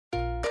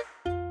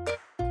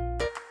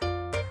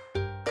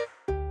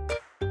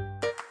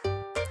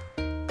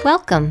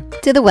Welcome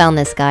to the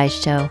Wellness Guys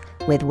Show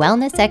with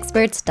wellness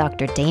experts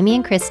Dr.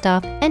 Damien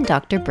Christoph and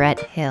Dr. Brett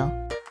Hill.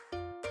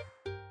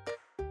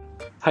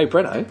 Hey,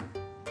 Bretto.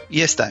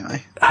 Yes, Damo.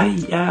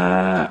 Hey,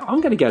 I'm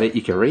going to go to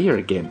Ikaria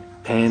again,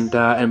 and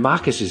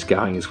Marcus is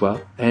going as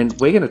well. And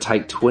we're going to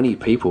take 20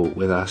 people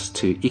with us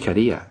to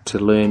Ikaria to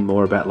learn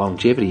more about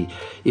longevity.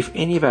 If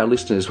any of our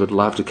listeners would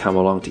love to come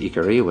along to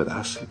Ikaria with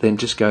us, then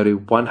just go to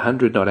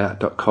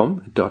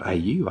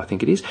 100notout.com.au, I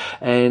think it is,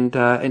 and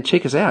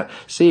check us out.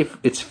 See if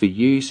it's for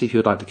you, see if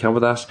you'd like to come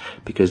with us,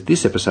 because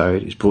this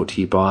episode is brought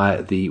to you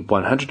by the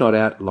 100 Not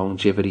Out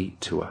Longevity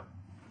Tour.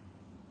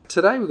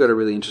 Today we've got a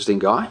really interesting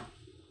guy.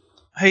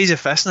 He's a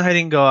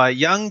fascinating guy,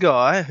 young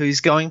guy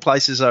who's going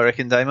places, I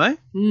reckon, Damo.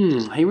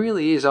 He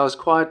really is. I was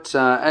quite,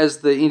 as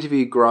the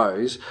interview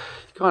grows,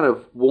 kind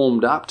of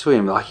warmed up to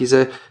him. Like he's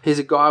a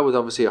guy with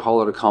obviously a whole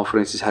lot of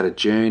confidence. He's had a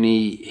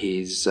journey.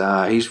 He's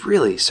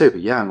really super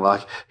young.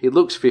 Like he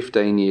looks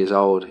 15 years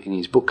old in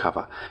his book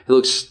cover. He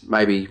looks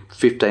maybe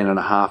 15 and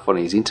a half on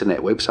his internet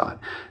website.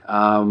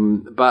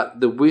 But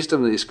the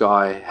wisdom that this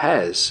guy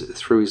has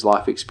through his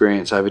life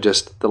experience over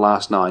just the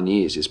last 9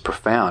 years is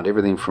profound.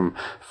 Everything from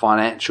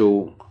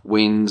financial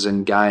wins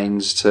and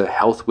gains to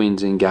health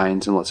wins and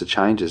gains and lots of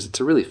changes. It's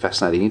a really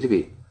fascinating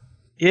interview.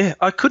 Yeah,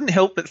 I couldn't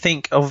help but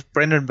think of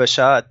Brendan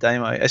Burchard,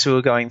 Damo, as we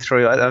were going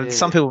through.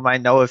 Some people may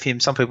know of him,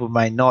 some people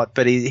may not,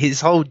 but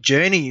his whole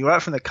journey, right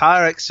from the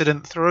car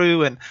accident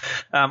through, and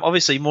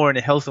obviously more in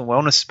the health and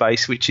wellness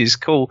space, which is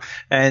cool.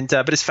 And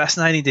but it's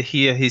fascinating to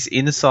hear his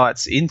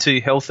insights into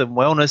health and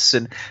wellness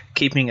and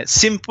keeping it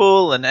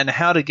simple and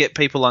how to get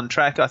people on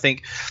track. I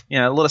think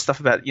a lot of stuff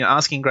about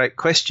asking great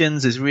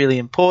questions is really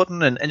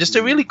important, and just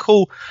a really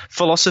cool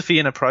philosophy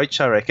and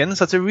approach, I reckon.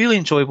 So it's a really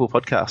enjoyable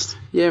podcast.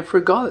 Yeah, for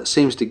a guy that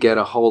seems to get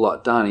a whole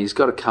lot done, he's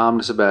got a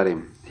calmness about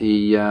him.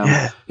 He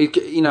off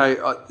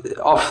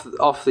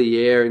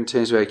the air in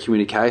terms of our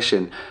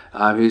communication,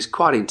 he was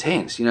quite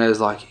intense. There's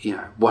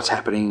what's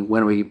happening,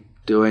 when are we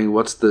doing,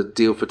 what's the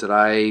deal for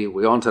today,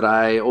 we on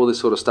today, all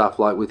this sort of stuff,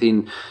 like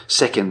within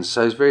seconds.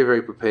 So he's very,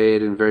 very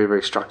prepared and very,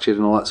 very structured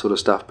and all that sort of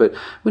stuff. But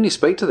when you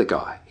speak to the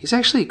guy, he's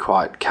actually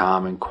quite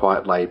calm and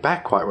quite laid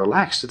back, quite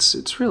relaxed.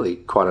 It's really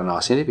quite a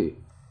nice interview.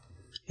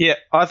 Yeah,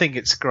 I think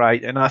it's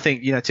great. And I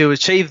think, to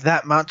achieve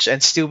that much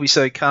and still be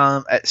so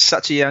calm at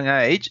such a young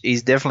age,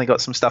 he's definitely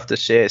got some stuff to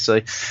share.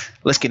 So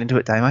let's get into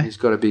it, Damo. He's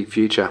got a big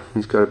future.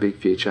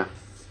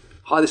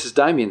 Hi, this is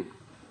Damien.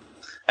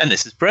 And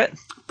this is Brett.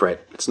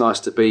 Brett, it's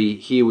nice to be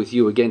here with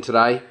you again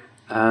today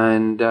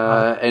and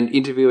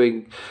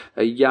interviewing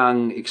a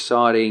young,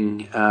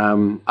 exciting,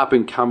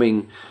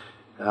 up-and-coming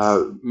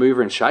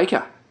mover and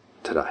shaker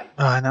today.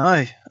 I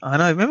know.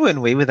 Remember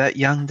when we were that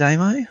young,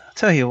 Damo? I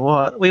tell you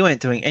what, we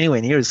weren't doing anywhere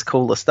near as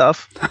cool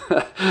stuff.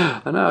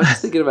 I know. I was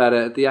just thinking about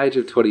it. At the age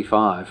of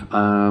 25,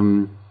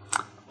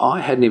 I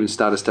hadn't even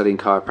started studying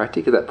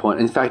chiropractic at that point.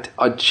 In fact,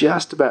 I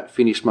just about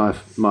finished my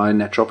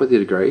naturopathy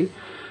degree.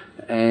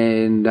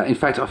 And in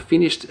fact, I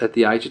finished at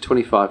the age of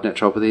 25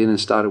 naturopathy and then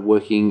started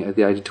working at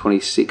the age of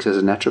 26 as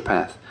a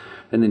naturopath.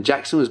 And then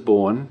Jackson was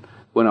born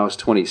when I was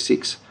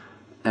 26.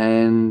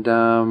 And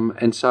so,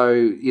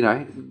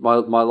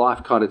 my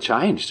life kind of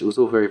changed. It was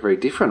all very, very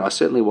different. I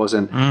certainly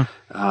wasn't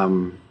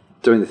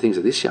doing the things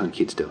that this young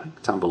kid's doing.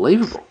 It's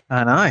unbelievable.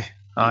 I know.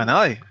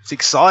 It's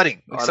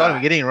exciting.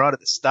 We're getting right at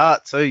the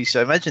start too. So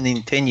imagine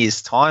in 10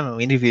 years' time when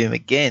we interview him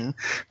again,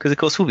 because of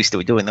course we'll be still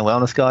doing the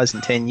Wellness Guys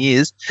in 10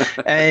 years.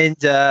 And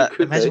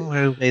imagine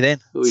where we'll be then.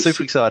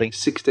 Super exciting.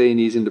 16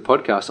 years into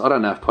podcasts. I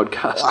don't know if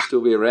podcasts will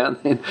still be around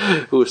then.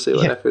 We'll see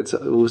what happens.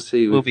 We'll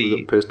see if we've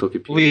got personal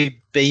computers. We'll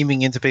be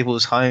beaming into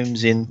people's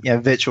homes in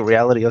virtual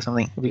reality or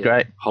something. It'll be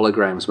great.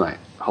 Holograms, mate.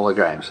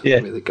 Holograms.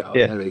 Yeah.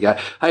 There we go.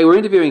 Hey, we're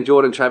interviewing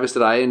Jordan Travis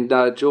today, and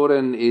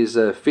Jordan is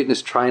a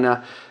fitness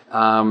trainer.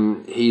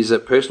 He's a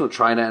personal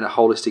trainer and a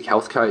holistic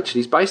health coach. And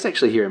he's based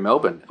actually here in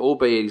Melbourne,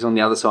 albeit he's on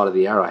the other side of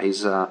the Yarra.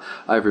 He's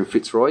over in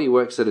Fitzroy. He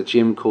works at a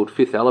gym called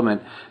Fifth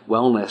Element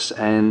Wellness,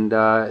 and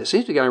it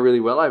seems to be going really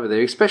well over there.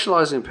 He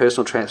specialises in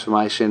personal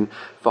transformation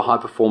for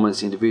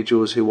high-performance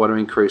individuals who want to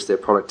increase their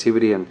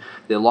productivity and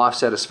their life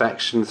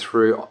satisfaction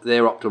through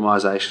their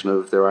optimisation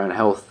of their own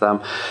health.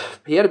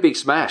 He had a big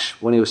smash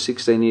when he was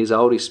 16 years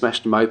old. He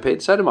smashed a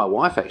moped. So did my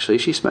wife, actually.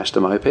 She smashed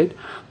a moped.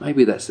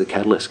 Maybe that's the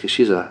catalyst, because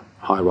she's a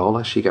high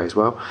roller. She goes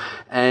well.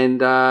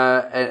 And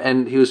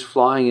he was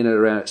flying in at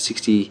around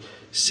 60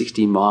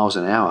 miles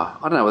an hour.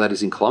 I don't know what that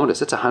is in kilometres.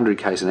 That's 100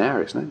 k's an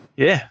hour, isn't it?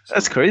 Yeah,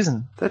 that's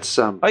crazy. That's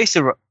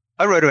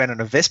I rode around on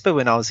a Vespa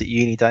when I was at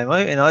uni, Damo,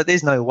 and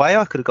there's no way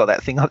I could have got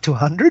that thing up to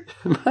 100.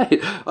 Mate,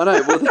 I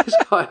know. Well,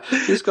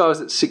 this guy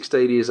was at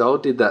 16 years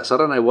old, did that, so I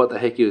don't know what the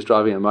heck he was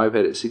driving a moped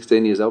at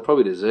 16 years old.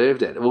 Probably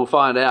deserved it. We'll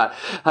find out.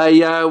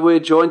 Hey,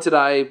 we're joined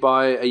today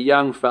by a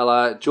young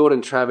fella,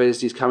 Jordan Travis.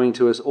 He's coming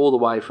to us all the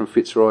way from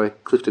Fitzroy,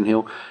 Clifton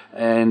Hill,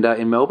 and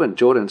in Melbourne.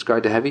 Jordan, it's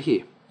great to have you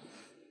here.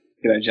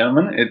 G'day,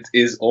 gentlemen. It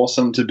is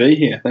awesome to be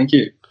here. Thank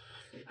you.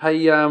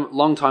 Hey,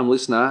 long-time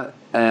listener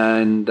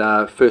and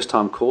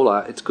first-time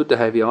caller, it's good to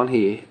have you on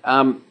here.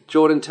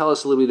 Jordan, tell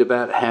us a little bit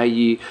about how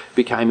you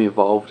became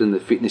involved in the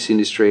fitness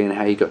industry and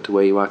how you got to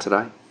where you are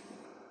today.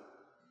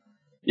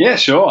 Yeah,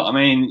 sure. I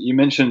mean, you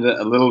mentioned it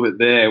a little bit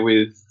there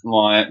with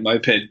my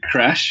moped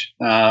crash.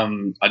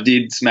 I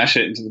did smash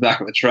it into the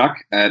back of the truck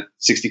at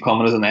 60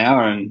 kilometres an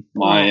hour, and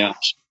my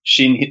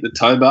shin hit the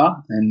tow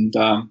bar and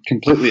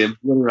completely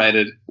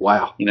obliterated.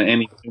 Wow.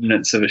 Any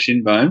remnants of a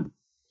shin bone.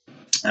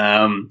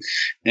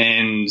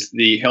 And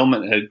the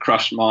helmet had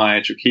crushed my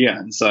trachea,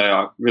 and so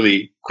I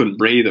really couldn't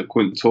breathe or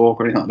couldn't talk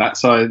or anything like that.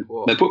 So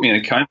they put me in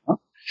a coma,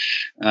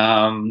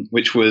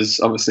 which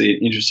was obviously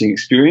an interesting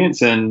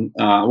experience. And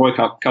I woke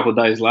up a couple of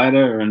days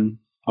later and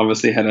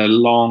obviously had a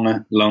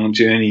long, long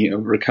journey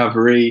of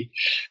recovery,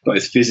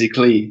 both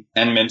physically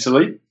and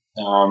mentally.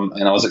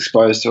 And I was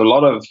exposed to a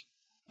lot of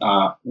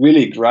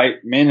really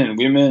great men and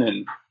women,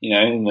 and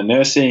in the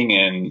nursing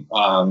and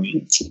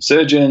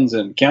surgeons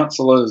and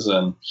counsellors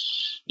and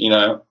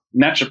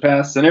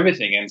naturopaths and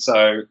everything. And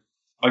so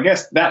I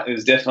guess that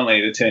is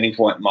definitely the turning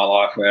point in my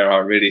life where I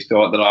really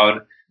thought that I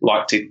would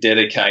like to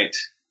dedicate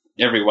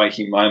every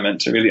waking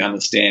moment to really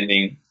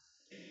understanding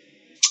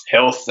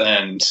health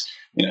and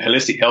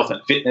holistic health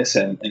and fitness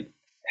and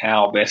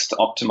how best to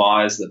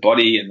optimize the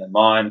body and the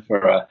mind for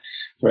a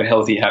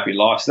healthy, happy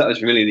life. So that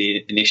was really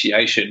the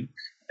initiation,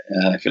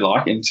 if you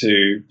like,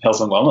 into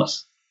health and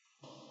wellness.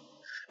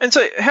 And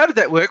so how did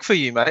that work for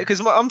you, mate? Because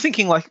I'm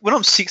thinking, like, when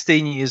I'm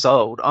 16 years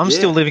old, I'm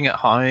still living at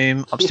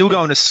home. I'm still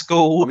going to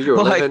school.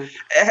 You're like, 11.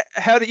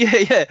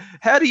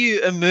 how do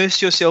you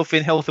immerse yourself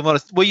in health and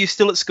wellness? Were you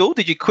still at school?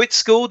 Did you quit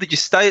school? Did you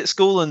stay at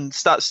school and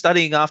start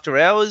studying after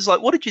hours?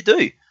 Like, what did you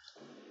do?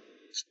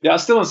 Yeah, I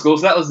was still in school,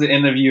 so that was the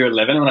end of year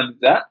 11 when I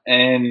did that.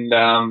 And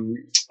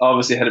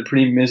obviously had a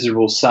pretty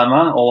miserable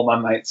summer. All of my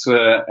mates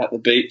were at the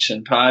beach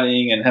and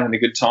partying and having a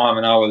good time,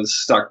 and I was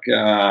stuck,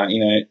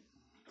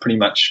 pretty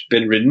much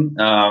bedridden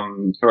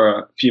for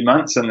a few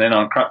months, and then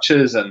on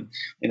crutches, and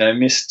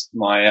missed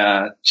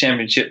my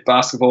championship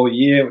basketball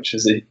year, which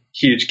was a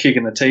huge kick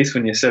in the teeth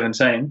when you're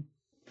 17.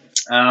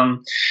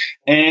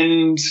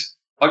 And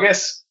I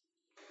guess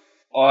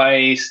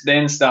I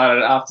then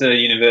started after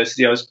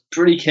university. I was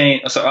pretty keen.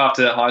 So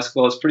after high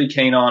school, I was pretty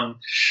keen on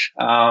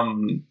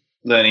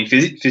learning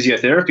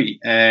physiotherapy,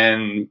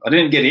 and I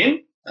didn't get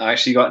in. I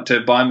actually got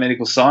into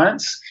biomedical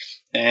science,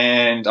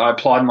 and I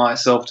applied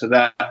myself to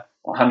that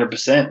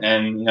 100%.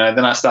 And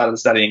then I started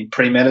studying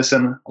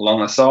pre-medicine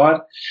along the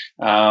side,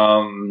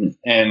 and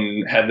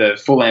had the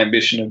full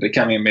ambition of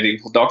becoming a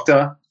medical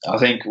doctor. I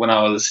think when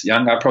I was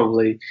young, I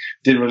probably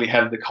didn't really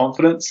have the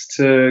confidence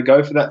to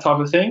go for that type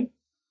of thing.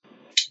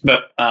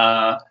 But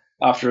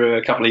after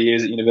a couple of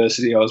years at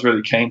university, I was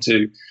really keen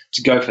to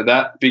go for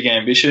that big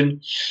ambition.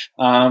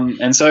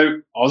 And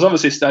so I was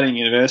obviously studying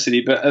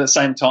university, but at the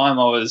same time,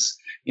 I was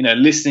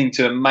listening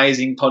to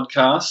amazing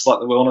podcasts like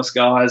the Wellness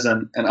Guys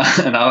and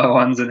other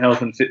ones in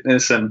health and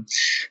fitness, and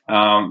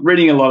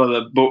reading a lot of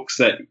the books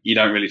that you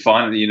don't really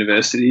find at the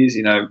universities,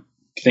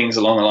 things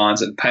along the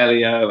lines of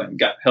paleo and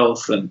gut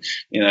health and,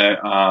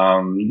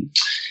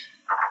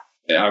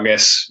 I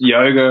guess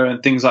yoga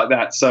and things like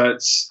that. So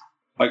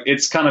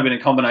it's kind of been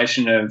a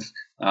combination of,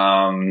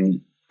 I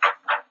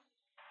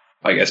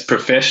guess,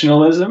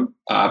 professional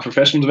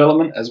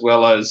development, as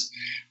well as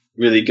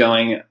really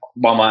going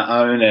by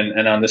my own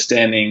and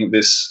understanding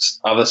this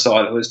other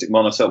side of holistic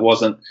wellness that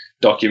wasn't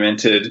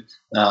documented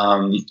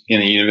in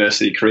a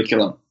university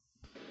curriculum.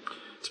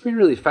 It's been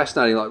really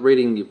fascinating, like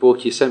reading your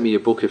book. You sent me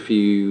your book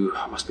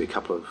must be a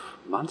couple of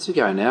months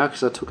ago now,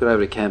 because I took it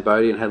over to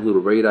Cambodia and had a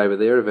little read over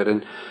there of it.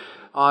 And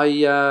I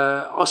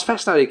was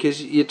fascinated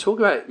because you talk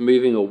about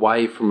moving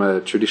away from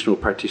a traditional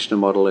practitioner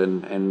model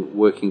and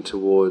working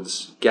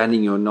towards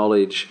gaining your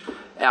knowledge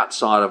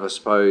outside of, I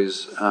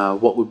suppose,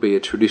 what would be a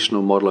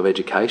traditional model of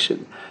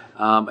education.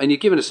 And you've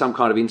given us some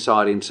kind of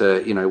insight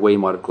into, where you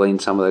might have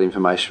gleaned some of that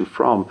information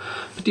from.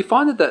 But do you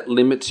find that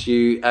limits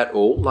you at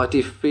all? Like, do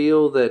you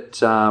feel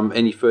that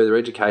any further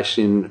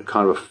education,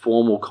 kind of a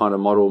formal kind of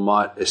model,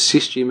 might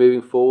assist you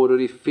moving forward? Or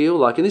do you feel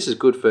like, and this is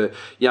good for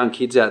young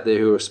kids out there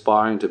who are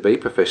aspiring to be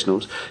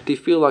professionals, do you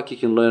feel like you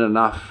can learn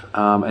enough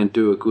and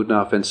do a good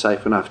enough and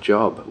safe enough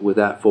job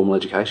without formal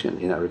education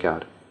in that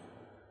regard?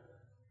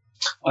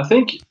 I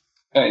think,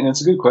 and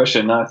it's a good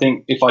question, I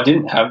think if I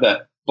didn't have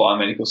that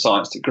biomedical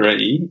science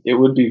degree, it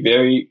would be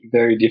very,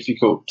 very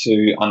difficult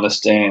to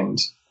understand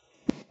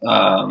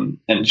and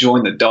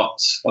join the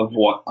dots of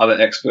what other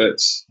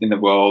experts in the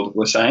world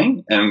were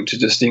saying, and to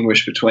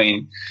distinguish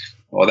between,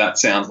 that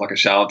sounds like a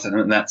charlatan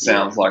and that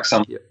sounds like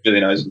someone who really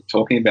knows what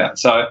they're talking about.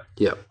 So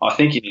I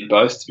think you need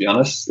both, to be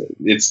honest.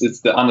 It's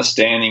the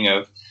understanding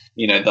of,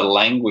 the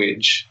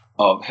language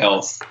of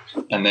health,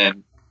 and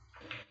then,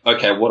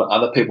 okay, what are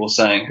other people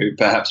saying who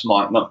perhaps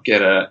might not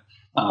get a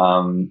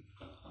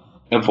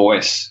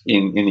voice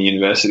in the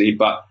university.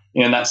 But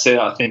that said,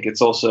 I think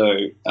it's also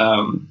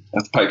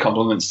have to pay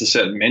compliments to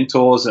certain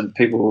mentors and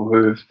people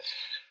who've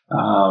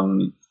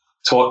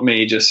taught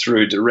me just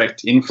through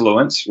direct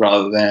influence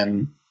rather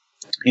than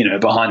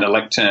behind a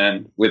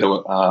lectern with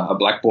a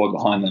blackboard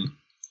behind them.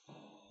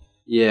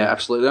 Yeah,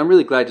 absolutely. I'm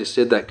really glad you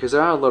said that, because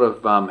there are a lot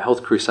of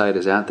health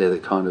crusaders out there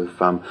that kind of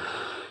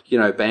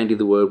bandy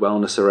the word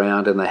wellness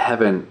around, and they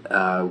haven't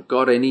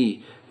got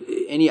any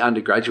any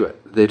undergraduate,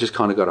 they've just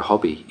kind of got a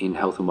hobby in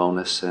health and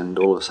wellness and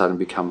all of a sudden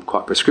become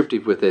quite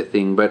prescriptive with their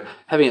thing. But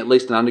having at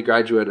least an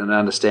undergraduate and an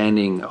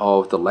understanding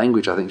of the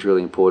language, I think, is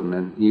really important.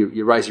 And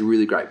you raise a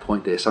really great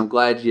point there. So I'm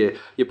glad you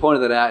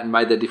pointed that out and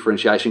made that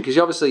differentiation, because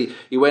obviously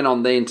you went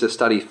on then to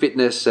study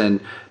fitness and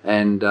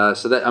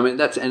so that, I mean,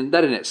 that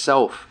in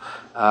itself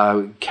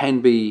can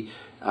be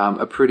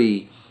a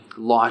pretty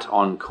light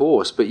on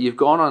course, but you've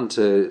gone on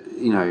to,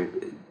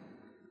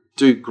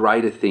 do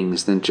greater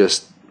things than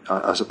just,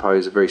 I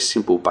suppose, a very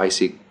simple,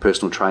 basic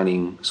personal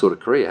training sort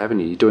of career, haven't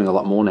you? You're doing a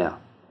lot more now.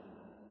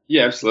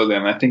 Yeah, absolutely. I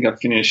mean, I think I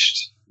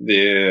finished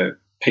the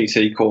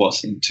PT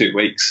course in 2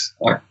 weeks.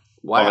 Wow.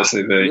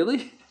 Obviously,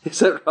 really? Is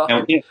that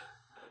right? Yeah.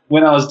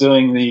 When I was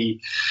doing the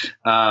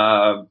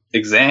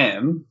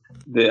exam,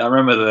 I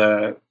remember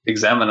the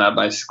examiner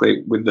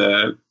basically with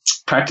the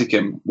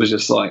practicum was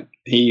just like,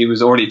 he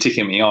was already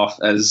ticking me off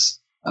as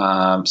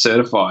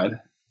certified.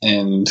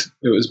 And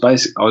it was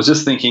I was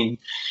just thinking,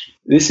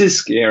 this is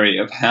scary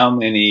of how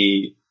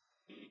many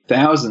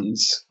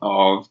thousands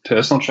of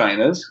personal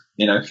trainers,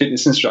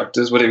 fitness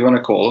instructors, whatever you want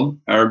to call them,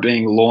 are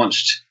being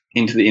launched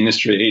into the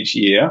industry each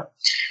year.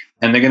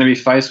 And they're going to be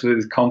faced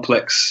with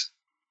complex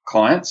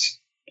clients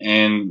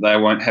and they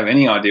won't have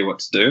any idea what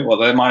to do. Or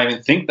they might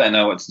even think they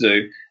know what to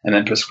do and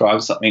then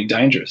prescribe something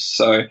dangerous.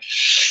 So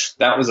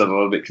that was a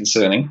little bit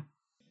concerning.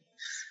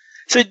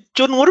 So,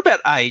 Jordan, what about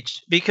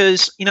age?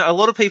 Because, a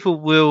lot of people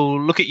will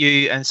look at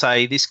you and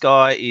say, this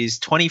guy is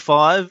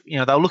 25.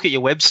 They'll look at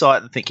your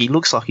website and think he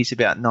looks like he's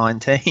about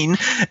 19.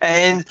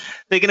 And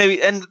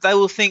they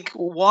will think,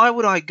 why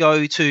would I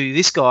go to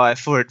this guy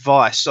for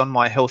advice on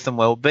my health and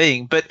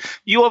well-being? But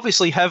you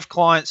obviously have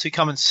clients who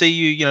come and see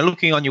you,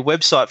 looking on your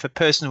website for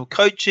personal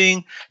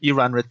coaching. You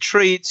run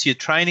retreats, you're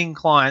training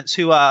clients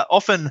who are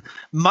often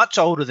much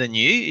older than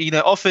you,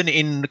 often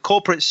in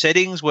corporate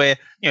settings where,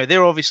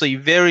 they're obviously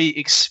very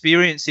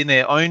experienced in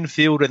their own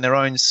field and their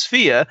own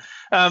sphere.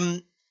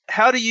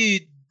 How do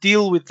you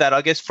deal with that,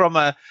 I guess, from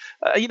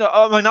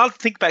I'll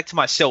think back to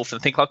myself and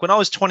think, like, when I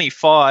was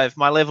 25,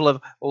 my level of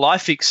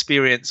life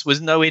experience was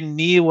nowhere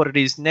near what it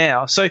is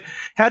now. So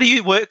how do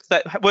you work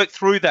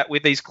through that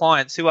with these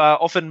clients who are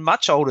often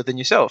much older than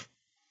yourself?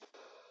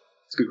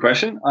 It's a good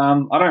question.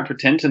 I don't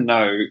pretend to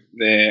know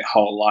their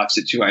whole life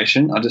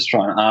situation. I just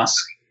try and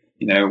ask,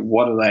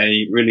 what do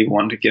they really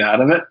want to get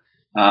out of it?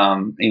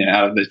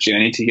 Out of the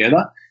journey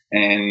together,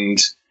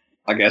 and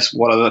I guess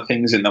what are the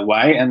things in the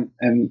way, and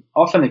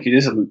often if you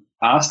just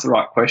ask the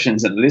right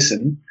questions and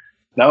listen,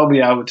 they'll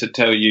be able to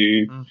tell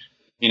you,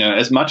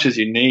 as much as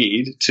you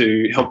need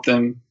to help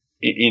them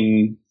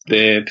in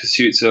their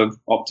pursuits of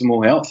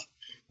optimal health.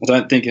 I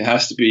don't think it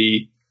has to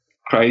be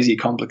crazy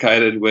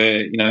complicated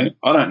where,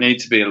 I don't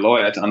need to be a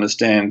lawyer to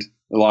understand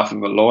the life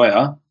of a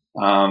lawyer,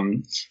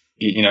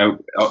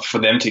 for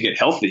them to get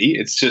healthy.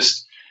 It's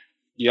just,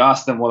 you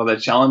ask them what are their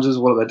challenges,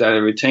 what are their daily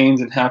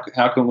routines, and how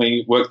can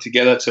we work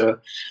together to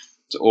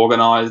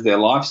organise their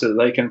life so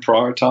that they can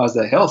prioritise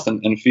their health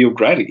and feel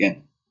great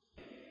again.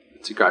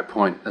 That's a great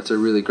point. That's a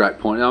really great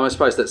point. I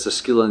suppose that's a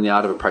skill and the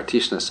art of a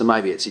practitioner. So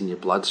maybe it's in your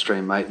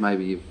bloodstream, mate.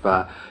 Maybe you've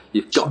got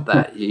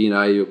that.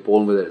 You're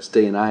born with it. It's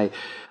DNA.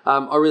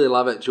 I really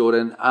love it,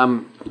 Jordan.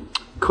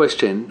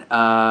 Question: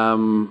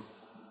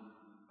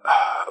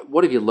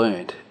 what have you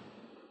learned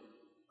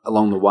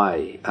along the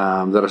way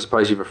that I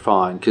suppose you've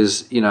refined?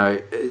 Because,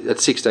 at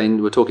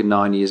 16, we're talking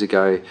 9 years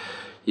ago,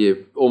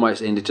 you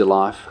almost ended your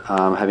life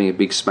having a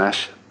big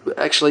smash.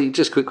 Actually,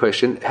 just a quick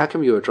question. How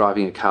come you were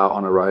driving a car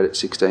on a road at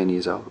 16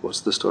 years old?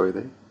 What's the story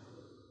there?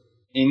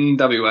 In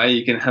WA,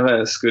 you can have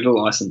a scooter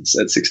license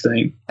at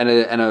 16.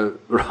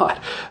 Right.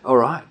 All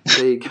right.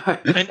 There you go.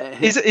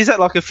 And is that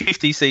like a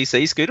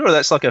 50cc scooter, or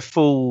that's like a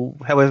full,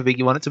 however big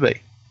you want it to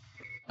be?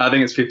 I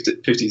think it's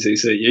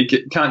 50cc. You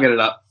can't get it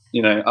up.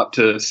 Up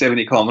to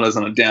 70 kilometres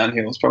on a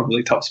downhill is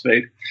probably top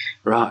speed.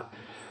 Right.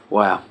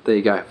 Wow. There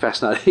you go.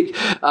 Fascinating.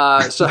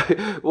 So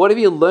what have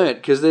you learnt?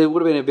 Because there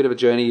would have been a bit of a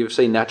journey. You've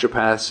seen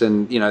naturopaths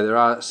and, there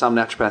are some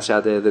naturopaths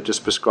out there that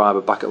just prescribe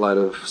a bucket load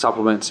of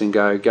supplements and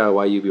go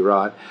away, you'll be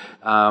right.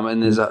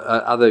 And there's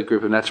other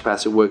group of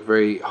naturopaths that work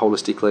very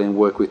holistically and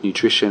work with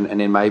nutrition and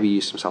then maybe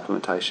use some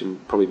supplementation,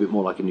 probably a bit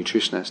more like a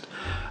nutritionist.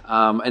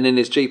 And then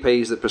there's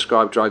GPs that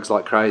prescribe drugs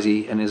like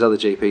crazy, and there's other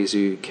GPs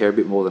who care a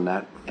bit more than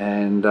that.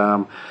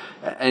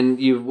 And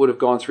you would have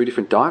gone through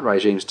different diet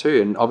regimes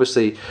too. And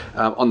obviously,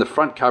 on the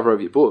front cover of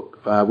your book,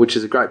 which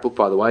is a great book,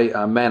 by the way,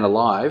 Man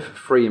Alive,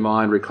 Free Your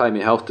Mind, Reclaim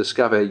Your Health,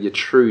 Discover Your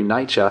True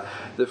Nature,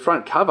 the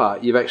front cover,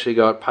 you've actually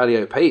got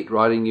Paleo Pete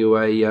writing you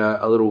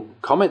a little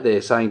comment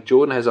there saying,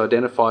 Jordan has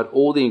identified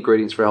all the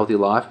ingredients for a healthy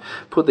life,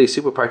 put these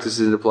simple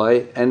practices into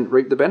play and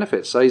reap the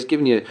benefits. So he's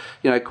given you,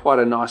 quite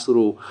a nice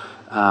little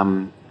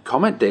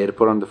comment there to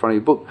put on the front of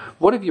your book.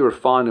 What have you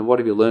refined and what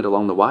have you learned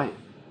along the way?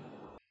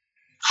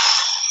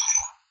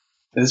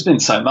 There's been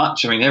so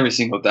much. I mean, every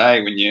single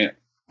day when you're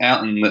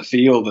out in the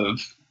field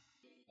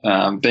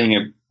of being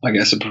a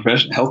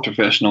health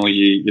professional,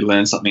 you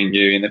learn something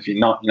new. And if you're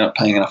not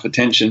paying enough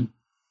attention,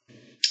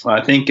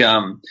 I think,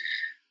 in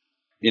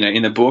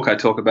the book I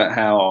talk about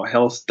how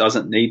health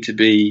doesn't need to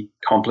be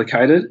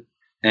complicated.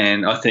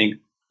 And I think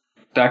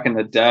back in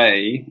the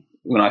day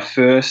when I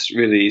first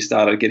really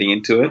started getting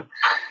into it,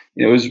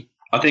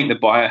 I think the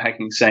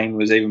biohacking scene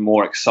was even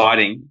more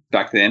exciting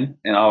back then,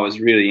 and I was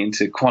really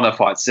into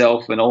quantified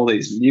self and all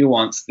these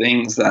nuanced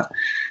things that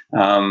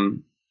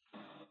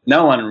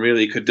no one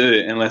really could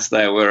do unless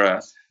they were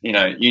a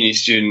uni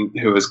student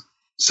who was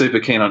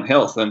super keen on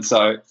health. And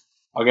so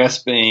I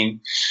guess being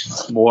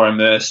more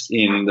immersed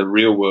in the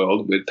real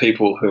world with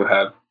people who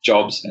have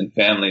jobs and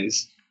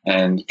families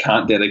and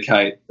can't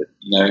dedicate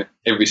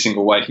every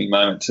single waking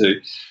moment to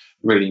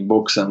reading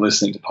books and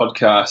listening to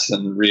podcasts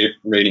and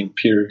reading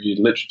peer-reviewed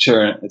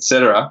literature,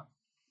 etc.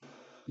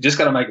 You just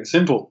got to make it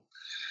simple.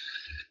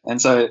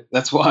 And so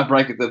that's why I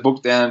break the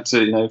book down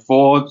to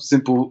 4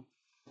 simple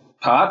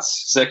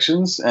parts,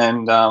 sections,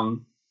 and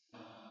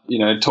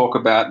talk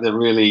about the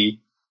really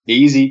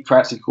easy,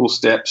 practical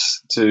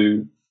steps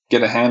to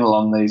get a handle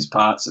on these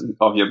parts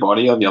of your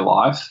body, of your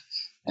life,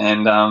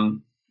 and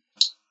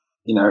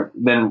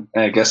then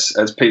I guess,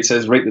 as Pete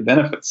says, reap the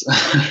benefits.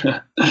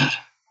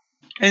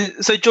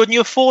 And so, Jordan,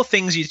 your 4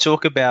 things you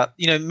talk about,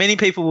 many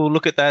people will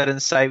look at that and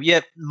say,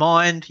 yeah,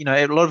 mind,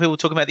 a lot of people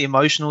talk about the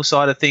emotional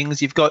side of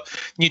things. You've got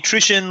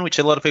nutrition, which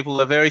a lot of people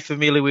are very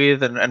familiar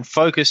with and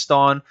focused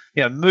on.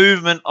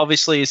 Movement,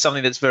 obviously, is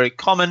something that's very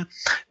common.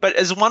 But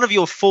as one of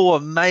your 4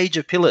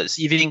 major pillars,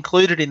 you've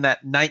included in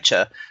that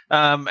nature.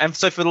 And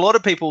so for a lot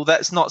of people,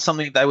 that's not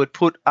something they would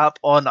put up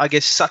on, I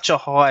guess, such a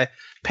high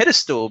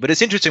pedestal. But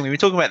it's interesting, we were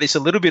talking about this a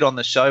little bit on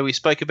the show. We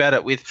spoke about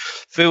it with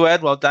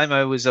Fuad while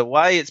Damo was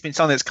away. It's been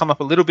something that's come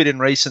up a little bit in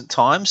recent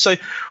times. So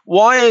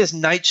why is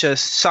nature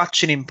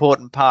such an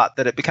important part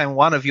that it became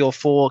one of your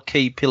 4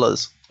 key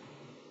pillars?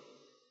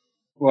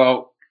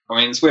 Well,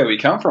 it's where we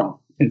come from.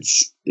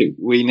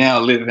 We now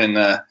live in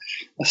a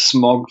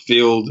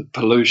smog-filled,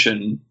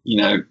 pollution,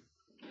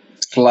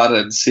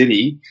 flooded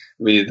city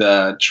with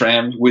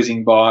trams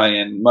whizzing by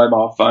and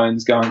mobile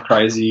phones going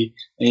crazy,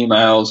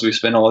 emails. We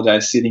spend all day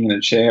sitting in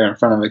a chair in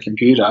front of a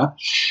computer.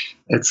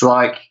 It's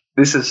like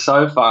this is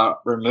so far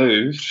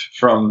removed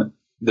from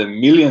the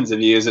millions of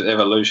years of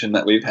evolution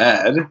that we've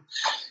had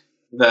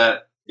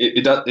that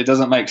it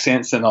doesn't make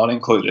sense to not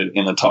include it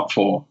in the top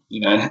 4.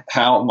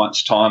 How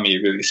much time are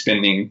you really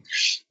spending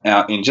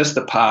out in just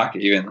the park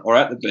even, or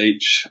at the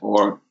beach,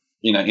 or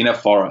in a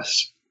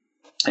forest?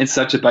 It's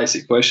such a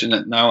basic question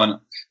that no one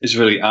is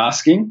really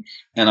asking,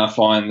 and I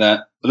find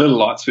that a little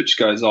light switch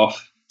goes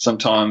off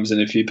sometimes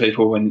in a few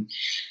people when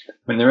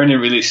they're in a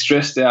really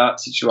stressed out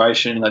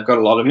situation, they've got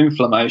a lot of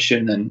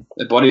inflammation and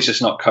their body's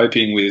just not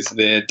coping with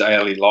their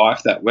daily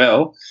life that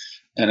well.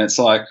 And it's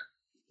like,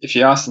 if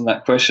you ask them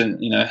that question,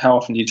 how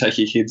often do you take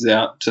your kids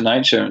out to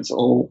nature? And it's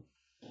all,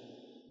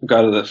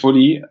 go to the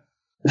footy.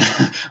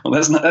 Well,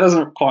 that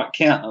doesn't quite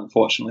count,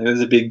 unfortunately.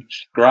 There's a big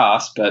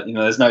grass, but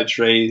there's no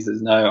trees,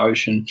 there's no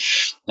ocean,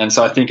 and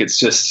so I think it's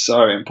just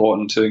so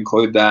important to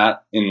include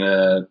that in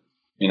the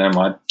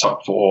my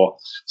top 4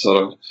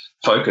 sort of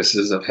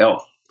focuses of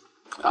health.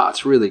 Oh,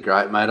 it's really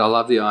great, mate. I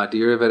love the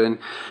idea of it,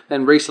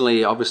 and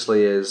recently,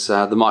 obviously, as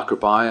the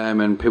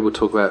microbiome, and people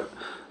talk about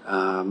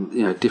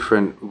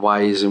different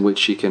ways in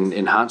which you can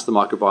enhance the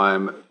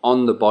microbiome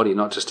on the body,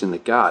 not just in the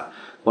gut.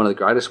 One of the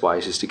greatest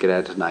ways is to get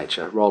out into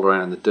nature, roll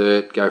around in the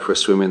dirt, go for a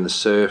swim in the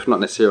surf,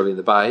 not necessarily in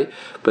the bay,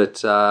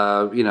 but,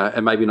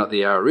 and maybe not the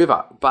Yarra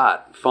River,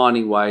 but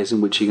finding ways in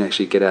which you can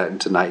actually get out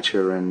into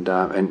nature and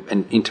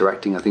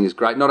interacting, I think, is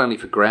great, not only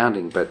for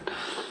grounding, but,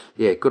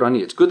 yeah, good on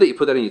you. It's good that you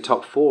put that in your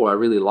top 4. I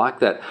really like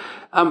that.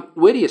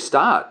 Where do you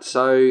start?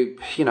 So,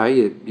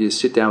 you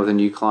sit down with a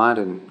new client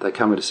and they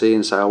come in to see you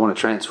and say, I want to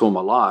transform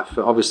my life.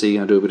 Obviously, you're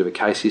going to do a bit of a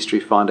case history,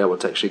 find out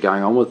what's actually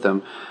going on with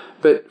them.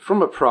 But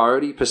from a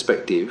priority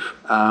perspective,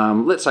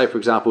 let's say, for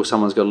example,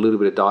 someone's got a little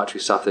bit of dietary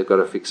stuff they've got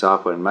to fix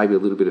up and maybe a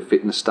little bit of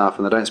fitness stuff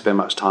and they don't spend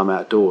much time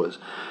outdoors.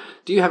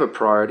 Do you have a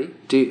priority?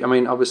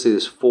 Obviously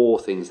there's 4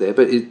 things there,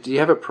 but do you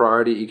have a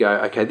priority? You go,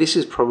 okay, this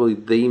is probably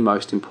the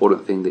most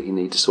important thing that you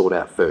need to sort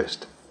out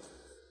first.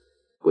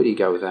 Where do you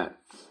go with that?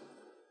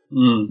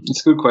 It's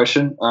a good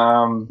question.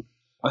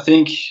 I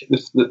think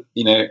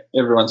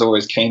everyone's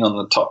always keen on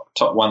the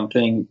top 1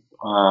 thing.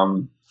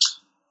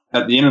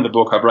 At the end of the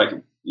book, I break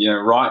it,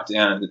 write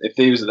down, if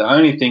these are the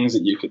only things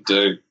that you could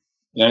do,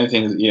 the only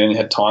things that you only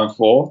had time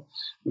for,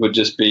 would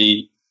just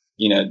be,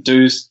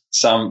 do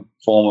some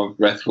form of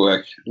breath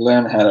work,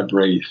 learn how to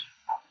breathe.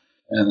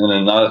 And then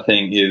another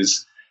thing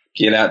is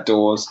get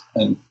outdoors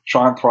and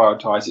try and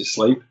prioritize your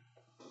sleep.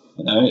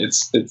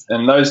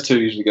 And those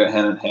 2 usually go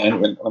hand in hand.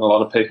 When a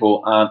lot of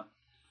people aren't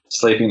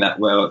sleeping that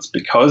well, it's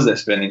because they're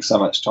spending so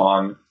much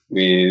time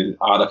with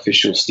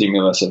artificial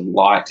stimulus of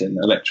light and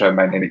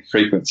electromagnetic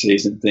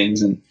frequencies and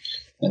things, and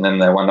then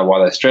they wonder why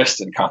they're stressed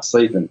and can't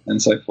sleep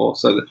and so forth.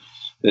 So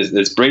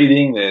there's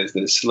breathing,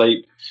 there's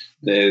sleep,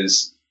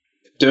 there's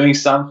doing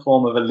some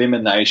form of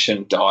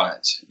elimination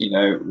diet,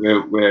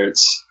 where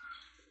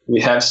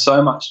we have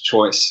so much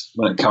choice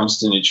when it comes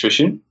to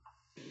nutrition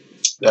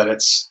that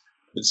it's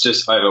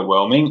just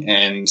overwhelming.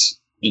 And,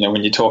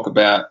 when you talk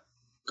about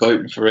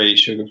gluten-free,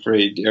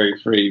 sugar-free,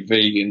 dairy-free,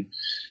 vegan,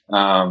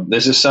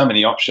 there's just so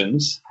many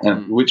options.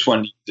 And which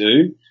one do you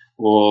do?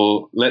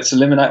 well, let's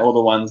eliminate all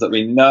the ones that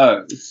we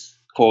know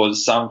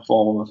cause some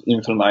form of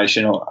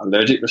inflammation or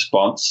allergic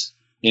response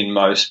in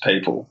most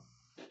people.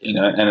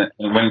 And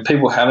when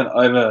people have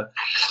a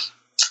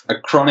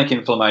chronic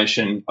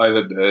inflammation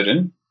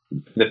overburden,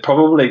 they're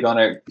probably going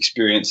to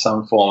experience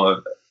some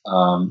form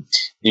of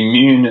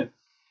immune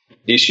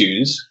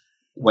issues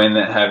when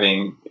they're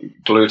having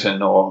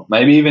gluten or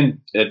maybe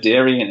even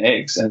dairy and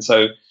eggs. And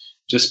so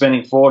just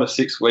spending 4 to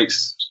 6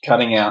 weeks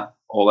cutting out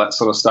all that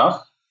sort of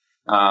stuff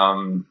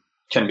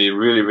can be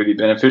really, really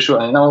beneficial,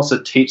 and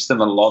also teach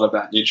them a lot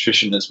about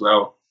nutrition as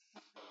well.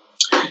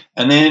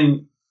 And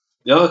then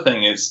the other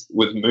thing is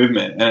with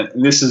movement,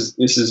 and this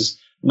is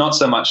not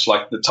so much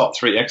like the top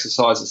 3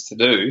 exercises to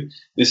do.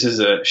 This is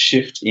a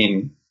shift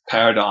in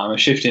paradigm, a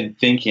shift in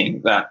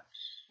thinking, that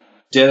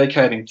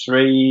dedicating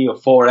 3 or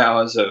 4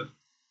 hours of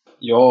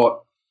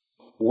your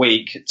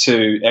week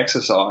to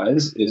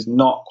exercise is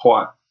not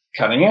quite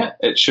cutting it.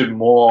 It should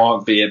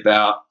more be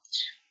about,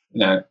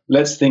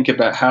 let's think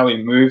about how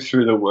we move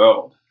through the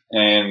world.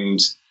 And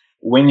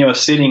when you're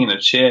sitting in a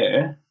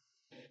chair,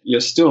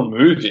 you're still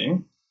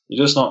moving.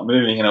 You're just not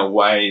moving in a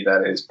way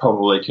that is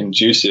probably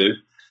conducive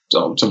to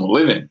optimal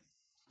living.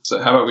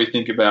 So how about we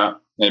think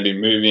about maybe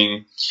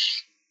moving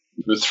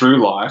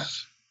through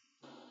life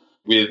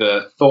with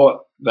a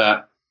thought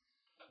that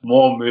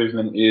more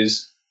movement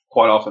is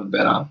quite often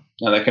better.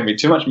 Now, there can be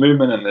too much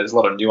movement, and there's a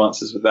lot of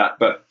nuances with that,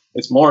 but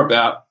it's more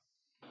about,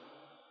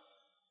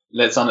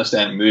 let's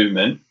understand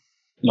movement,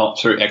 not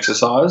through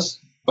exercise,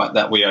 but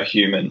that we are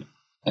human,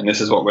 and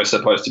this is what we're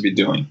supposed to be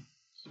doing.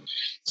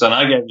 So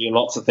I gave you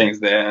lots of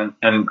things there,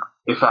 and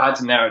if I had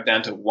to narrow it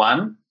down to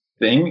one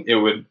thing, it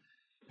would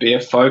be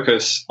a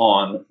focus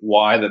on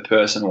why the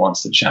person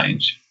wants to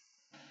change.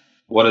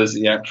 What is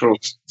the actual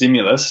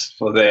stimulus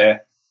for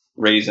their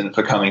reason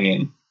for coming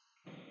in?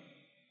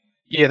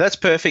 Yeah, that's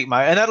perfect,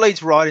 mate. And that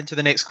leads right into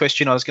the next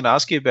question I was going to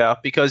ask you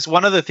about, because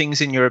one of the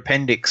things in your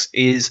appendix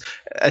is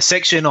a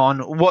section on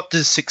what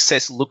does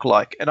success look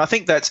like? And I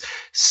think that's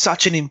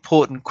such an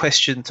important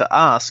question to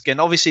ask.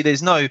 And obviously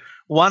there's no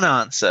one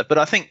answer, but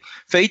I think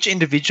for each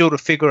individual to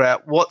figure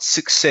out what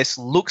success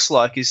looks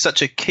like is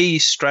such a key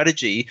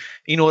strategy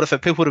in order for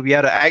people to be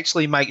able to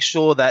actually make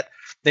sure that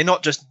they're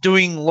not just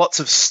doing lots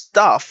of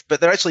stuff,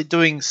 but they're actually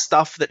doing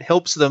stuff that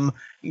helps them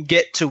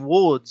get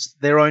towards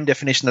their own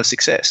definition of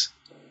success.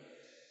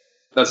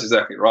 That's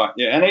exactly right.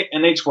 Yeah,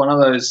 and each one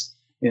of those,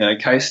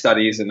 case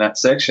studies in that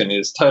section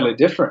is totally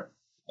different.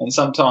 And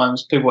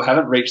sometimes people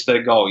haven't reached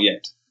their goal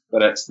yet,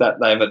 but it's that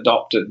they've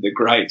adopted the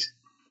great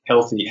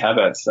healthy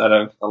habits that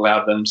have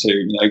allowed them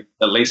to,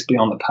 at least be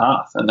on the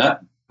path. And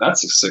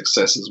that's a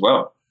success as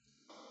well.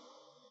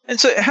 And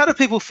so how do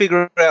people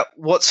figure out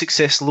what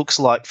success looks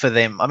like for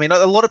them? I mean,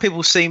 a lot of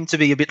people seem to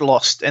be a bit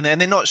lost, and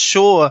they're not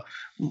sure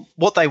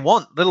what they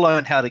want, let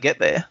alone how to get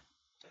there.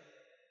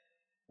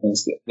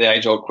 It's the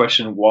age-old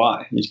question,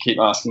 why? You keep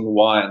asking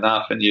why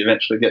enough, and you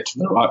eventually get to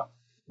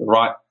the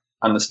right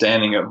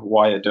understanding of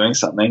why you're doing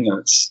something.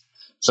 And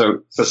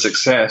so for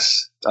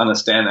success, to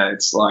understand that,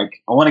 it's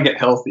like, I want to get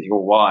healthy,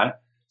 or why?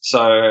 So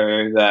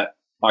that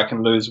I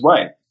can lose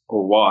weight,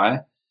 or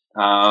why?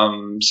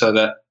 So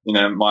that,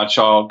 my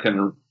child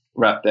can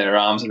wrap their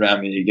arms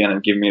around me again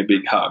and give me a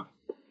big hug.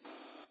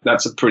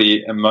 That's a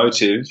pretty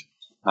emotive,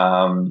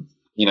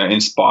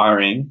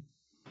 inspiring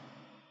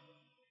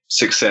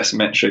success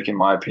metric, in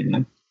my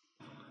opinion.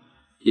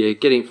 Yeah,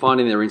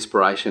 finding their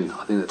inspiration.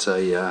 I think that's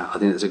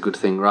a good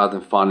thing, rather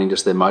than finding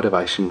just their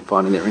motivation.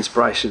 Finding their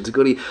inspiration, it's a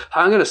goodie. Hey,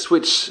 I'm going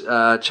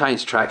to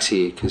change tracks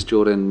here, because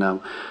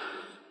Jordan,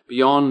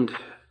 beyond,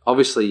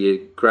 obviously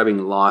you're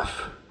grabbing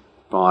life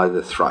by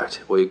the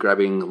throat, or you're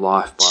grabbing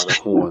life by the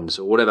horns,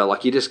 or whatever.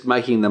 Like, you're just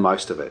making the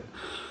most of it.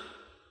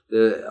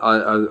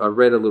 I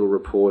read a little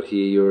report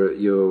here.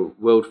 You're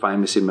world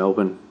famous in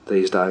Melbourne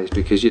these days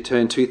because you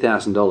turned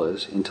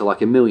 $2,000 into like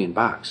 $1 million.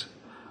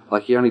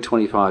 Like, you're only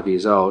 25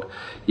 years old.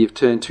 You've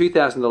turned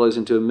 $2,000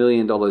 into $1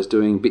 million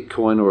doing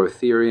Bitcoin or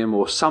Ethereum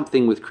or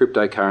something with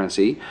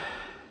cryptocurrency.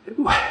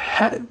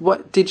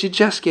 What did you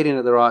just get in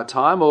at the right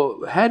time,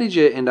 or how did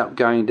you end up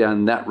going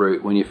down that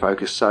route when you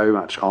focus so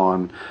much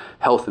on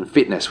health and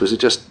fitness? Was it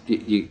just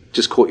you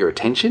just caught your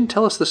attention?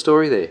 Tell us the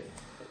story there.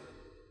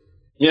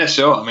 Yeah,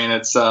 sure. I mean,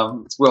 it's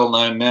well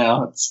known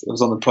now. It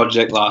was on the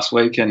project last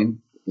week, and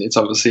it's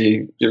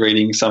obviously you're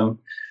reading some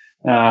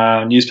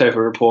newspaper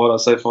report or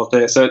so forth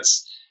there. So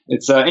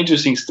it's an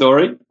interesting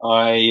story.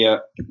 I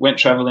went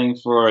traveling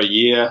for a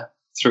year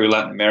through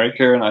Latin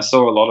America, and I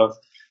saw a lot of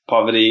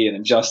poverty and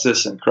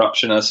injustice and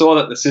corruption. I saw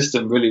that the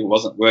system really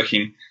wasn't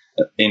working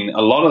in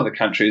a lot of the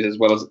countries as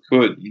well as it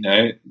could.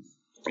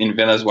 In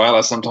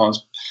Venezuela,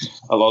 sometimes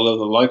a lot of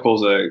the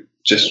locals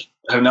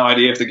have no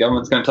idea if the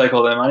government's going to take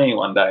all their money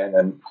one day, and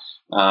then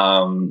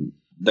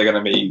they're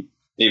going to be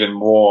even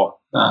more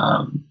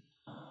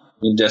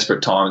in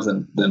desperate times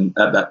than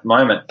at that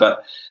moment.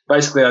 But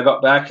basically, I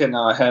got back and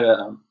I had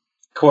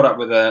caught up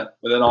with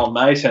an old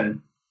mate,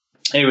 and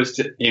he was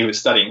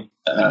studying.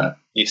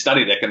 He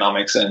studied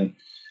economics and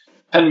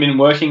hadn't been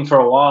working for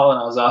a while. And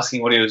I was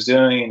asking what he was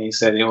doing, and he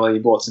said, well, he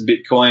bought some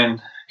Bitcoin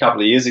a couple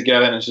of years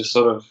ago, and it's just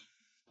sort of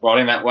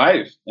riding that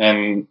wave.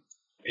 And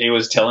he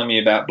was telling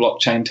me about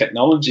blockchain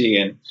technology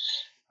and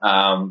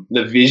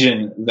the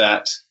vision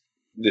that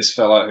this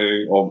fellow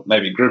or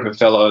maybe group of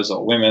fellows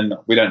or women,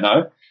 we don't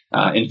know,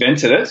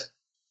 invented it,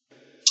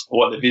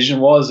 what the vision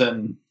was.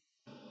 And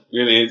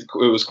really it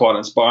was quite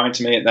inspiring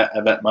to me at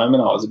that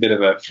moment. I was a bit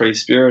of a free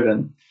spirit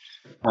and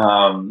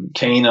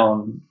keen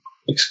on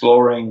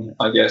exploring,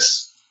 I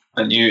guess,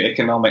 a new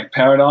economic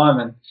paradigm.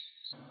 And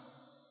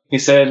he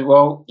said,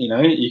 well,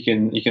 you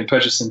can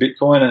purchase some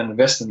Bitcoin and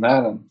invest in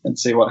that and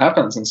see what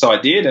happens. And so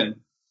I did, and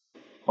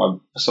I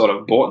sort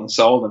of bought and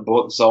sold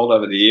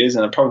over the years,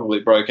 and it probably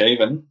broke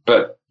even.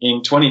 But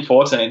in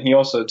 2014, he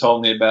also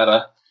told me about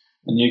a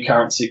new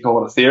currency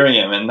called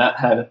Ethereum, and that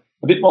had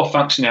a bit more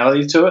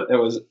functionality to it.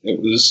 It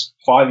was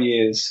 5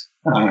 years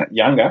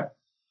younger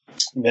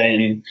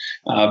than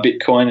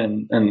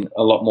Bitcoin and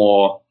a lot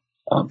more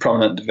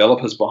prominent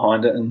developers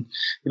behind it. And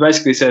he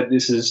basically said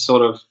this is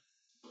sort of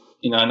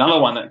another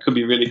one that could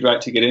be really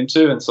great to get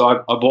into. And so I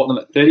bought them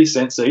at 30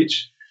 cents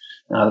each.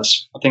 I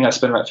think I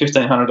spent about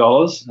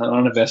 $1,500 on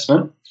an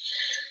investment.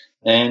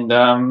 And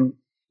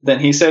then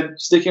he said,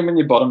 stick them in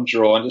your bottom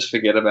drawer and just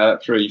forget about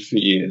it for a few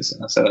years.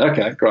 And I said,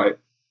 okay, great.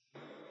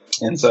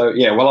 And so,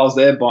 while I was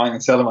there buying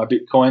and selling my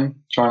Bitcoin,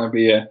 trying to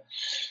be a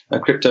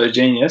crypto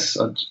genius,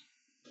 I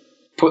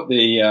put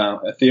the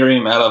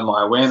Ethereum out of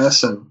my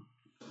awareness. And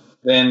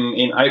then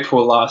in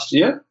April last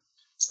year,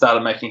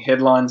 started making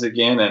headlines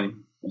again. And,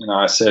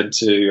 I said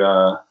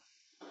to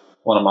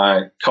one of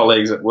my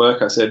colleagues at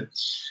work, I said,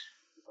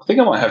 I think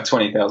I might have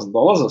 $20,000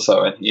 or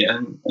so in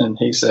here. And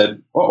he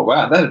said, oh,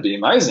 wow, that'd be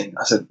amazing.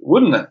 I said,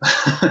 wouldn't it?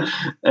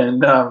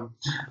 And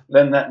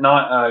then that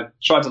night I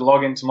tried to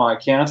log into my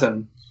account,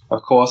 and,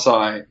 of course,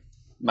 I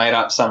made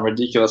up some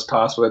ridiculous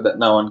password that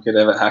no one could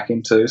ever hack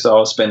into. So I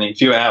was spending a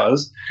few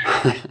hours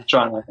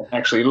trying to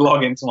actually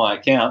log into my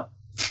account.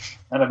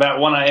 And about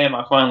 1 a.m.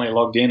 I finally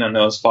logged in, and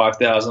there was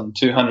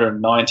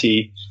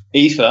 5,290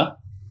 Ether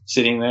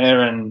sitting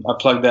there, and I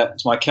plugged that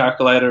to my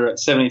calculator at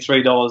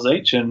 $73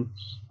 each, and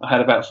I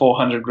had about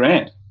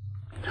 $400,000.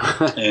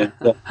 And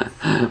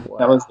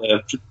that was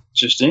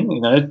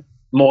interesting,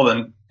 more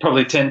than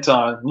 10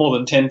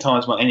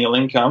 times my annual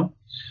income,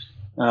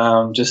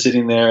 just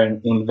sitting there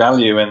in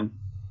value. And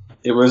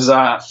it was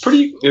a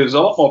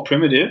lot more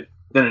primitive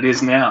than it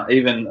is now,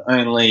 even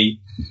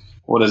only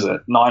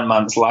 9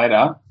 months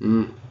later,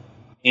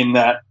 in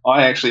that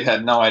I actually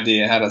had no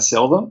idea how to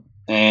sell them,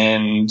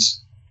 and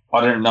I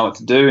didn't know what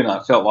to do, and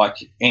I felt like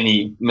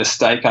any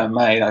mistake I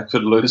made, I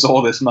could lose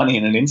all this money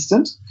in an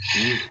instant.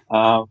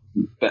 But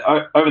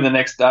over the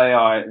next day,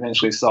 I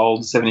eventually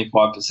sold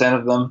 75%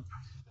 of them,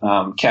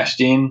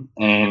 cashed in,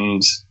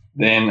 and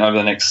then over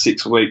the next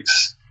 6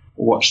 weeks,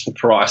 watched the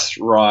price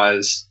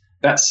rise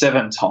about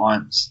 7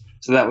 times.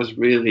 So that was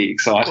really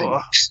exciting.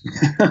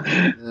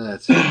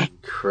 That's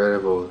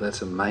incredible.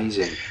 That's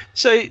amazing.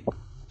 So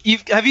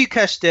have you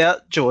cashed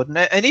out, Jordan?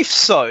 And if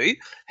so,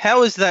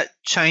 how has that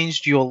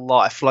changed your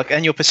life,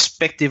 and your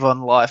perspective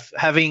on life,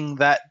 having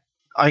that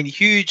a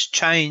huge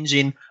change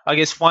in, I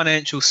guess,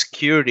 financial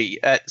security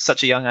at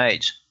such a young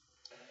age?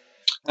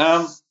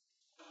 It's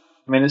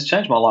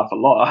changed my life a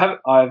lot.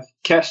 I've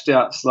cashed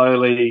out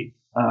slowly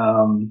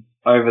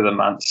over the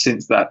months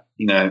since that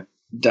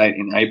date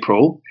in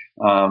April,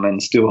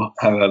 and still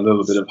have a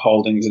little bit of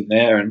holdings in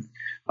there. And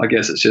I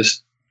guess it's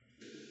just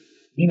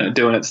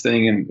doing its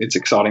thing, and it's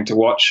exciting to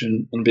watch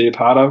and be a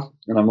part of.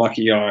 And I'm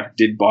lucky I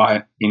did buy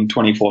it in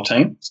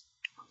 2014.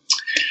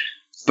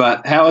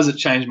 But how has it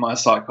changed my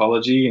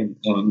psychology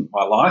and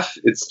my life?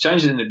 It's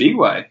changed it in a big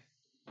way,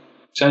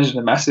 changed it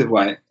in a massive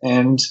way.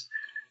 And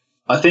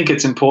I think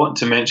it's important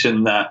to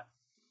mention that,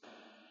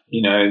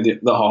 the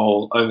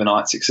whole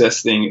overnight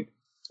success thing,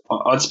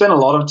 I'd spent a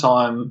lot of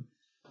time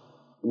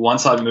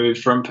once I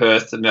moved from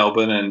Perth to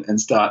Melbourne and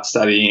start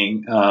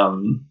studying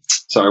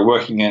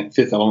working at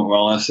Fifth Element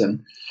Wellness,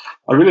 and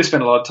I really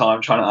spent a lot of time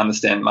trying to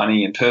understand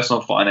money and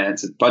personal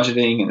finance and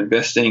budgeting and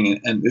investing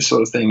and this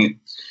sort of thing.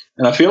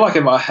 And I feel like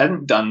if I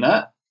hadn't done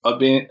that, I'd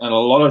be in a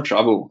lot of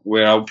trouble,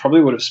 where I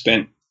probably would have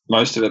spent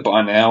most of it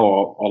by now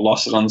or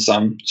lost it on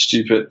some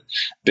stupid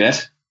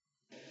bet.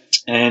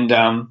 And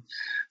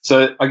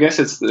so I guess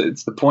it's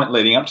the point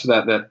leading up to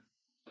that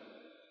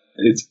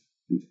it's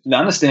the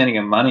understanding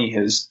of money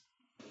has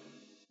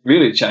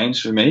really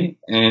changed for me,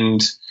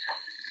 and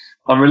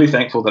I'm really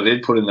thankful that I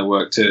did put in the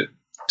work to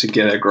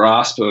get a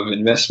grasp of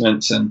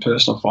investments and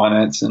personal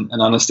finance and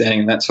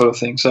understanding that sort of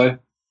thing. So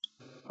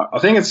I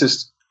think it's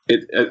just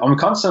I'm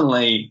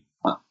constantly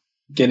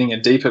getting a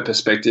deeper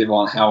perspective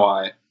on how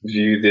I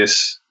view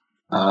this,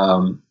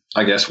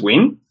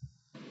 win.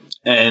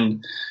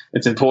 And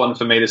it's important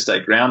for me to stay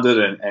grounded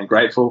and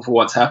grateful for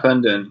what's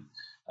happened, and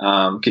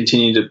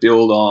continue to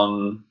build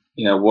on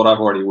what I've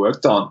already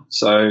worked on.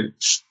 So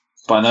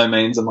by no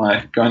means am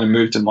I going to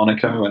move to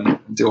Monaco and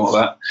do all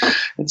that.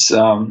 It's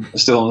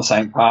still on the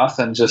same path,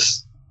 and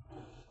just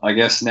I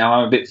guess now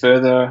I'm a bit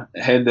further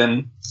ahead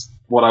than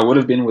what I would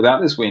have been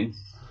without this win.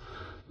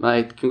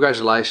 Mate,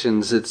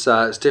 congratulations. It's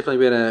definitely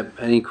been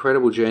an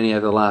incredible journey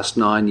over the last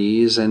 9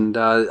 years, and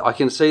I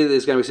can see that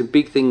there's going to be some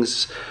big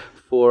things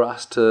for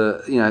us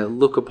to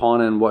look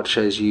upon and watch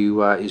as you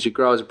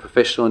grow as a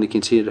professional and you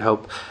continue to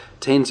help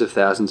tens of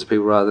thousands of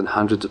people rather than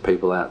hundreds of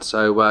people out.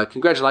 So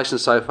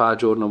congratulations so far,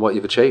 Jordan, on what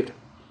you've achieved.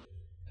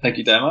 Thank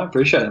you, Damo. I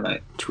appreciate it,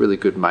 mate. It's really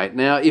good, mate.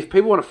 Now, if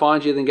people want to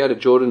find you, then go to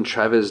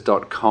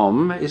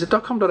jordantravers.com. Is it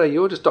 .com.au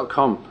or just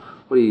 .com?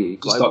 What are you,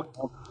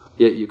 global?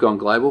 Yeah, you've gone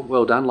global.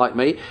 Well done, like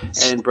me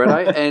and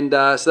Bretto. And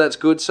so that's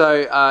good.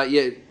 So,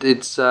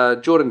 it's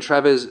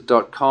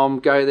jordantravers.com.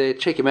 Go there,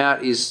 check him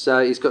out. He's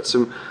got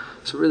some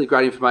really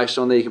great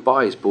information on there. You can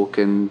buy his book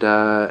and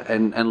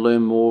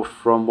learn more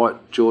from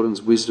what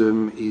Jordan's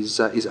wisdom is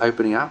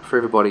opening up for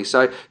everybody.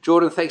 So,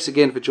 Jordan, thanks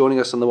again for joining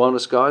us on The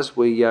Wellness Guys.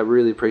 We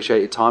really appreciate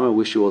your time and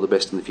wish you all the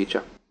best in the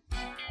future.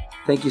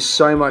 Thank you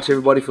so much,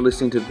 everybody, for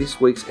listening to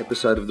this week's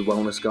episode of The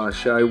Wellness Guys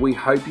Show. We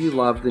hope you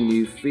love the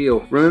new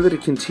feel. Remember to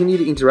continue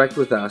to interact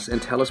with us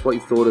and tell us what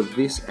you thought of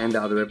this and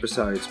other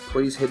episodes.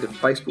 Please head to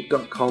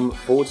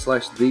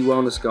facebook.com/The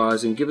Wellness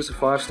Guys and give us a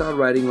 5-star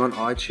rating on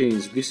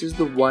iTunes. This is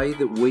the way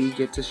that we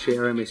get to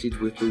share our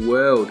message with the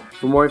world.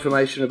 For more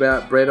information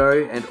about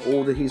Bretto and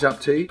all that he's up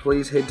to,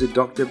 please head to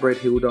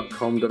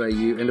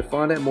drbretthill.com.au, and to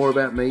find out more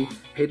about me,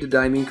 head to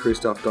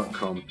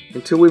DamienChristoff.com.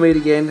 Until we meet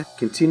again,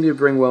 continue to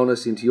bring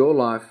wellness into your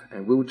life,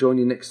 and we'll join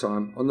you next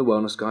time on The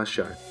Wellness Guys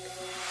Show.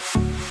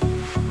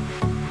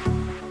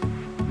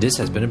 This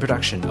has been a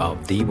production of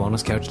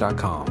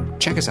TheWellnessCouch.com.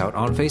 Check us out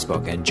on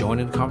Facebook and join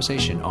in the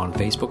conversation on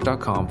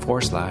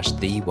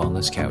Facebook.com/The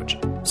Wellness Couch.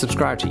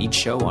 Subscribe to each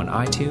show on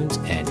iTunes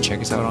and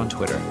check us out on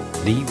Twitter.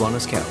 The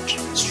Wellness Couch,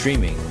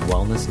 streaming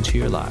wellness into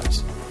your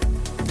lives.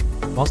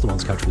 Whilst the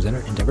Wellness Couch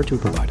presenter endeavored to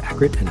provide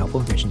accurate and helpful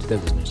information to their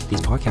listeners, these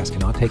podcasts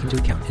cannot take into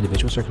account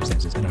individual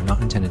circumstances and are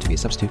not intended to be a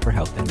substitute for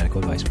health and medical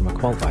advice from a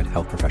qualified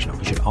health professional.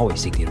 You should always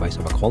seek the advice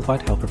of a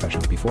qualified health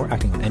professional before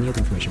acting on any of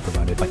the information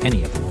provided by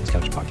any of the Wellness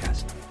Couch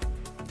podcasts.